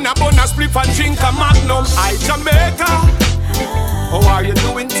 Jamaican a bun a split and drink a magnum. I Jamaica, how are you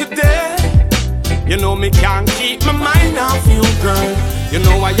doing today? You know me can't keep my mind off you, girl. You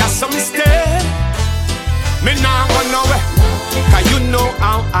know I have some mistake. Me nah go nowhere. Cause you know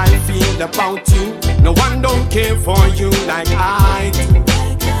how I feel about you. No one don't care for you like I do.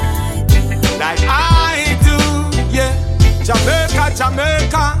 Like I do, yeah. Jamaica,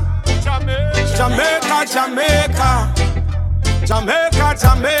 Jamaica, Jamaica, Jamaica, Jamaica,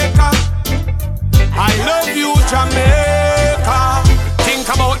 Jamaica. I love you, Jamaica. Think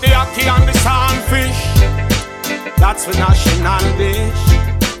about the ackee and the saltfish. That's the national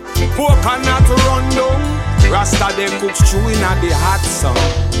dish. Pork and not run down. Rasta they cook stew in the hot sun.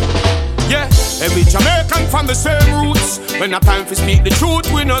 Yeah, every Jamaican from the same roots. When a time to speak the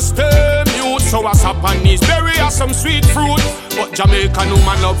truth, we no stay mute. So I sap on these berry or some sweet fruit. But Jamaican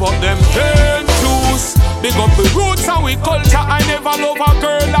woman love up them cane juice. Big up the roots and we culture. I never love a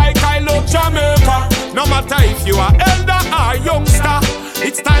girl like I love Jamaica. No matter if you are elder or youngster,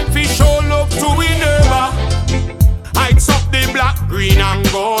 it's time to show love to we neighbor. Heights up the black, green and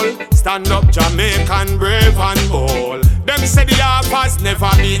gold. Stand up Jamaican, brave and bold. Them say the half has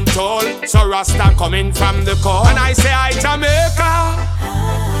never been told. So Rasta coming from the cold. And I say, hi Jamaica,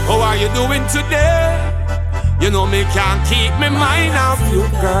 how are you doing today? You know me can't keep me mind off you,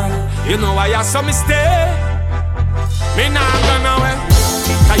 girl. You know I have some mistake. Me not gonna well.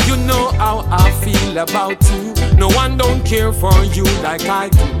 Cause you know how I feel about you. No one don't care for you like I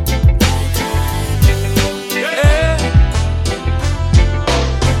do. Yeah.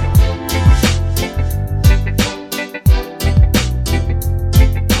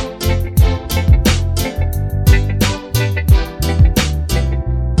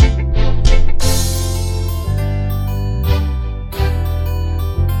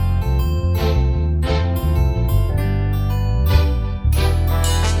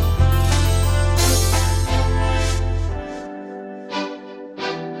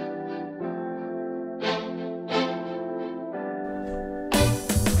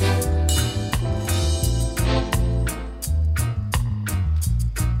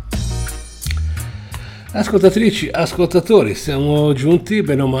 Ascoltatrici, ascoltatori, siamo giunti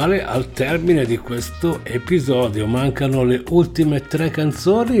bene o male al termine di questo episodio. Mancano le ultime 3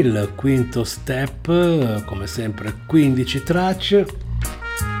 canzoni, il quinto step, come sempre 15 tracce.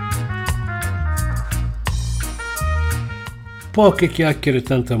 Poche chiacchiere,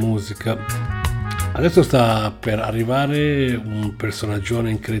 tanta musica. Adesso sta per arrivare un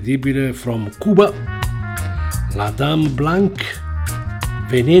personaggione incredibile from Cuba, la Dame Blanche,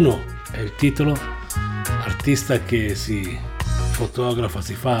 Veneno è il titolo. Artista che si fotografa,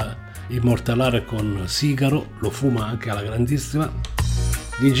 si fa immortalare con sigaro, lo fuma anche alla grandissima.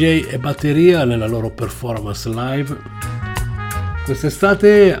 DJ e batteria nella loro performance live.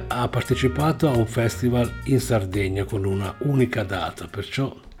 Quest'estate ha partecipato a un festival in Sardegna con una unica data,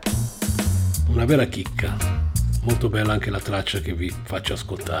 perciò una vera chicca. Molto bella anche la traccia che vi faccio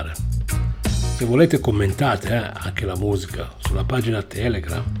ascoltare. Se volete commentate anche la musica sulla pagina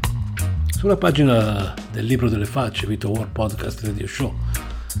Telegram, sulla pagina del Libro delle Facce, Vitowar Podcast Radio Show.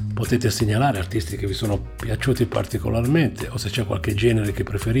 Potete segnalare artisti che vi sono piaciuti particolarmente, o se c'è qualche genere che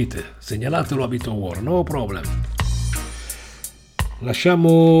preferite, segnalatelo a Vitowar, no problem.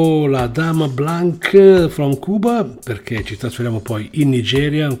 Lasciamo la Dame Blanche from Cuba perché ci trasferiamo poi in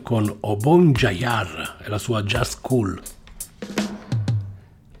Nigeria con Obon Jayar e la sua Just Cool.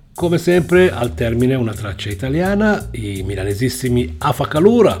 Come sempre al termine una traccia italiana, i milanesissimi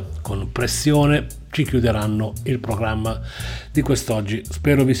Afacalura con Pressione ci chiuderanno il programma di quest'oggi.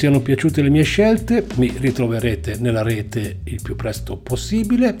 Spero vi siano piaciute le mie scelte, mi ritroverete nella rete il più presto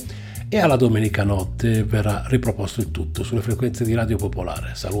possibile e alla domenica notte verrà riproposto il tutto sulle frequenze di Radio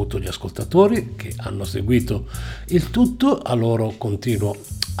Popolare. Saluto gli ascoltatori che hanno seguito il tutto, a loro continuo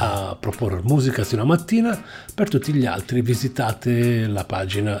a proporre musica sino a mattina. Per tutti gli altri visitate la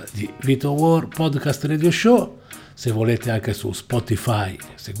pagina di Vitowar Podcast Radio Show, se volete anche su Spotify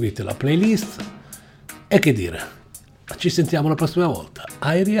seguite la playlist e che dire, ci sentiamo la prossima volta.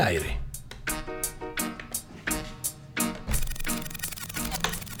 Airi airi.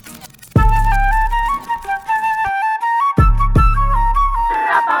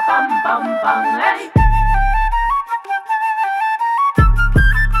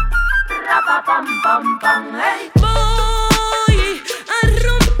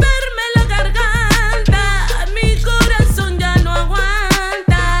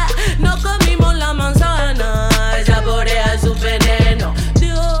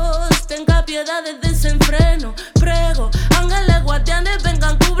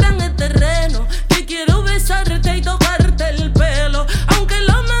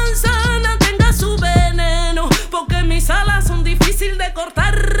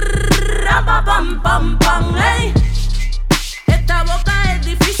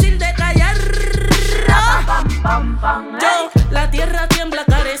 Yo, la tierra tiembla,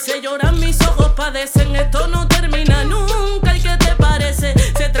 carece, lloran mis ojos, padecen. Esto no termina nunca. ¿Y qué te parece?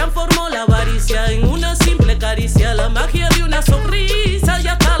 Se transformó la avaricia en una simple caricia. La magia de una sonrisa y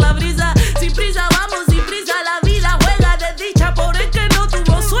hasta la brisa. Sin prisa, vamos sin prisa. La vida juega de dicha por el que no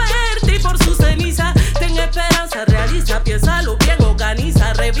tuvo suerte y por su ceniza. Ten esperanza, realiza, piénsalo bien,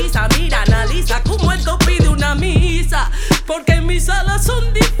 organiza, revisa, mira, analiza como esto pide una misa. Porque mis alas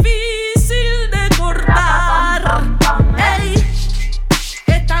son difíciles de cortar. Ey,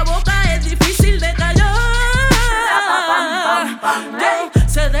 esta boca es difícil de callar. Yo,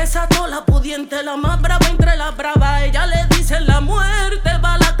 se desató la pudiente, la más brava entre las bravas. Ella le dice la muerte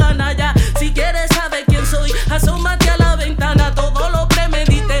va a la canalla. Si quieres saber quién soy, asómate a la ventana. Todo lo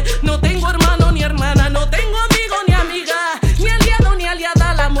premedité. No tengo hermano ni hermana, no tengo amigo ni amiga, ni aliado ni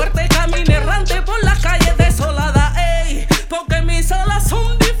aliada. La muerte camina errante por las calles desoladas. Ey, porque mis alas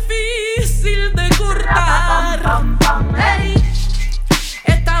son difíciles de cortar. Ey,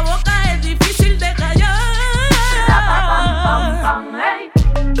 esta boca es difícil de callar.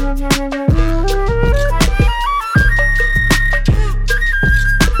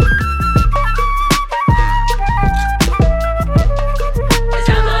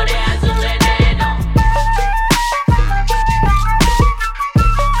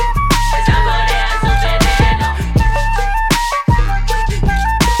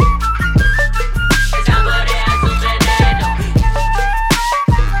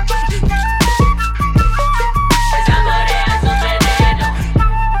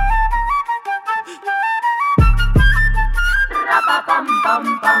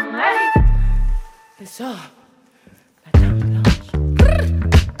 Eso.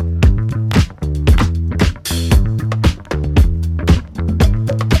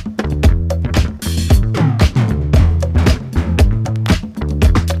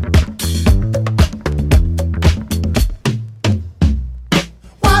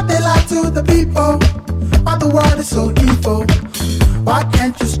 Why they lie to the people? Why the world is so evil? Why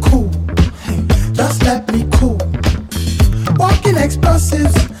can't you just cool? Hey, just let me cool. Walking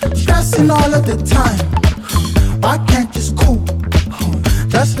explosives, stressing all of the time. Why can't you just cool?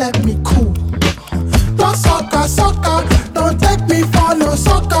 Just let me cool. Don't sucker, sucker, don't take me for no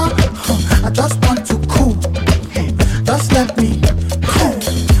sucker. I just want to cool. Just let me cool.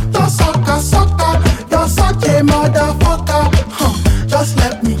 Don't sucker, sucker, you're such a motherfucker. Just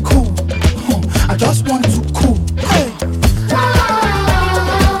let me cool. I just want to cool. Hey.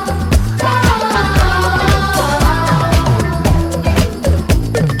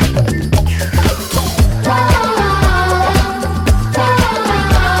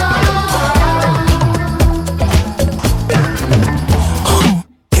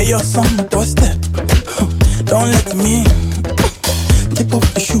 Chaos on my doorstep. Don't let me in. Take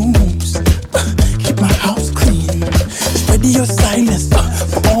off the shoes. Keep my house clean. Spread your silence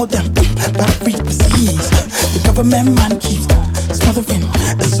for all them bad frequencies. The government man keeps smothering.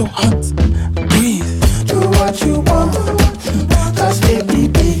 It's so hot. Breathe. Do what you want. Just give me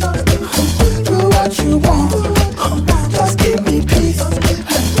peace. Do what you want. Just give me peace.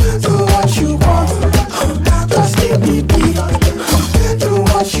 Do what you want. Just give me peace. Do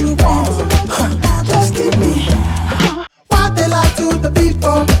what you want. Just give me. Why they lie to the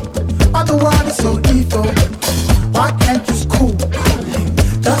people? Why the world is so evil? Why can't you just cool?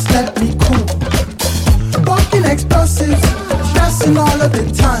 Just let me cool. Walking explosives, stressing all of the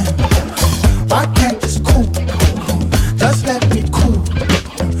time. Why can't you just cool? Just let me cool.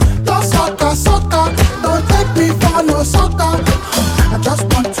 Don't sucker, sucker, don't take me for no sucker. I just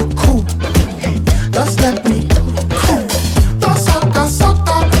want to cool. Just let me cool. Don't sucker,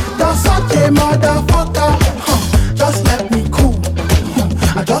 sucker, you're such a motherfucker. Just let me cool.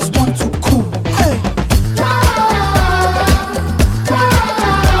 I just want to cool. Hey.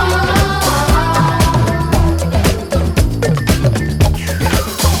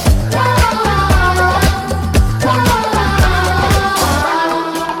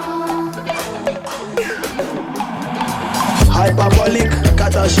 Hyperbolic,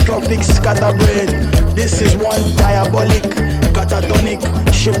 catastrophic, scatterbrain. This is one diabolic, catatonic,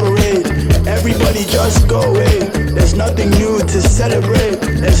 shipperade. Everybody just go away. There's nothing new to celebrate.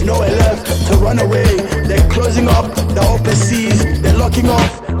 There's nowhere left to run away. They're closing up the open seas. They're locking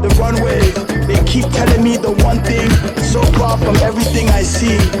off the runway. They keep telling me the one thing, so far from everything I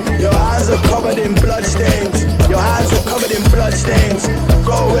see. Your hands are covered in bloodstains. Your hands are covered in bloodstains.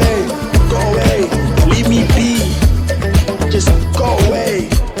 Go away, go away, leave me be. Just go away.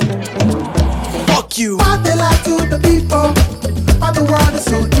 Fuck you. Why they lie to the people? Why the world is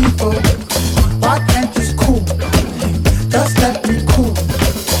so evil? Why can't you just cool? Just let me cool.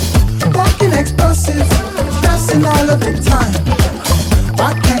 Walking explosives, stressing all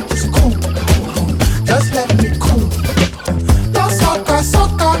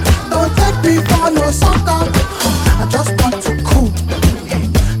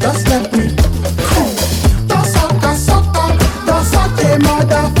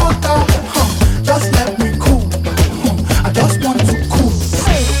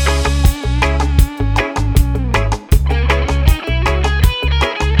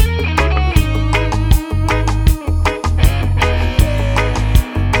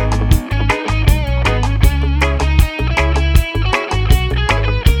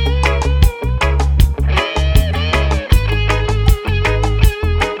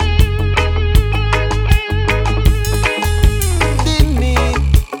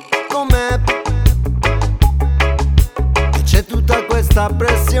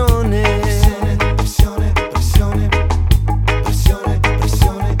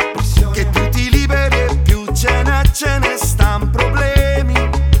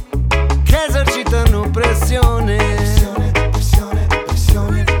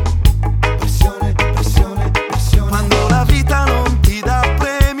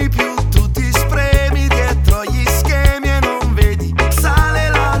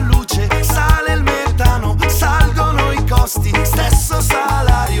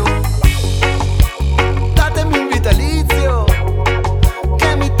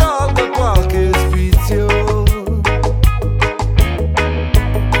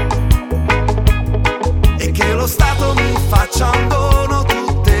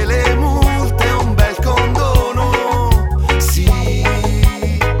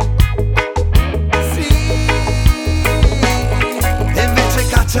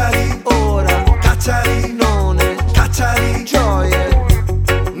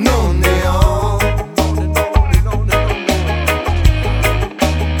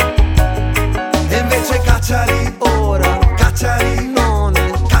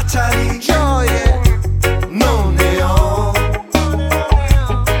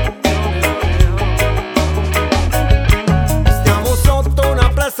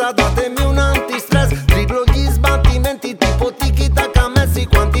forza, datemi un antistress. Dribblo gli sbattimenti tipo tiki-taka Messi.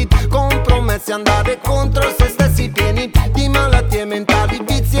 Quanti compromessi, andare contro se stessi, pieni di malattie mentali,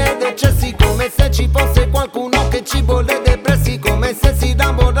 vizi ed eccessi. Come se ci fosse qualcuno che ci vuole depressi, come se si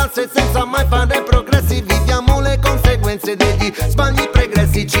lavorasse senza mai fare progressi. Viviamo le conseguenze degli sbagli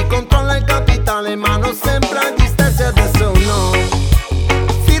pregressi. Ci controlla il capitale ma non sembra gli stessi. Adesso no,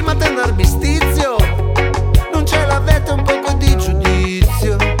 firmate un armistizio, non ce l'avete un poco di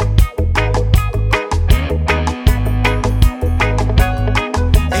giudizio.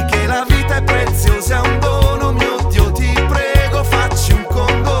 E che la vita è preziosa, è un dono, mio Dio ti prego facci un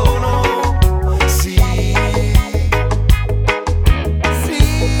condono. Sì, sì.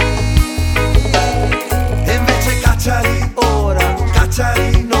 E invece cacciali ora,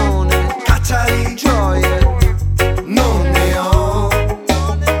 cacciali non è, cacciali gioie non ne ho.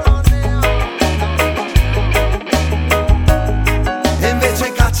 E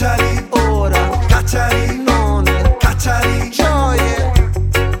invece cacciali ora, cacciali non è, cacciali gioie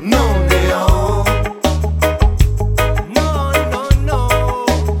non ne ho. No, no, no.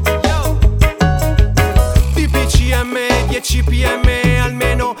 DPCM, 10 PM,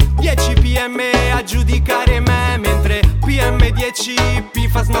 almeno 10 PM a giudicare me, mentre PM10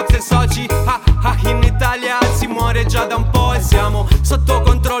 Pifa, Snox e soci. In Italia si muore già da un po' e siamo sotto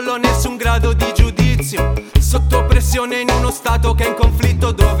controllo, nessun grado di giudizio. Sotto pressione in uno stato che è in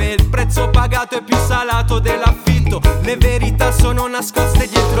conflitto, dove il prezzo pagato è più salato dell'affitto. Le verità sono nascoste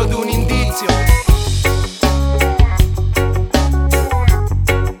dietro ad un indizio.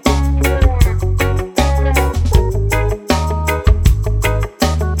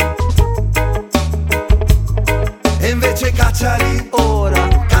 E invece cacciali ora,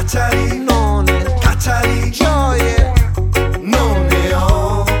 cacciali